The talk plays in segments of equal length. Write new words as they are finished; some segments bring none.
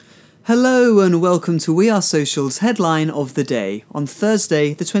Hello and welcome to We Are Social's headline of the day on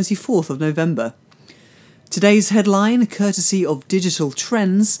Thursday, the 24th of November. Today's headline, courtesy of Digital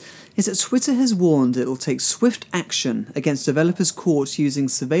Trends, is that Twitter has warned it will take swift action against developers caught using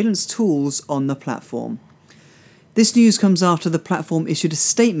surveillance tools on the platform. This news comes after the platform issued a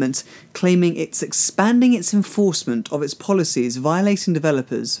statement claiming it's expanding its enforcement of its policies violating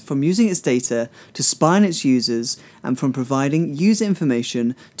developers from using its data to spy on its users and from providing user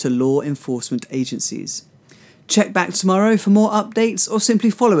information to law enforcement agencies. Check back tomorrow for more updates or simply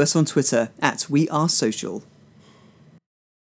follow us on Twitter @WeAreSocial.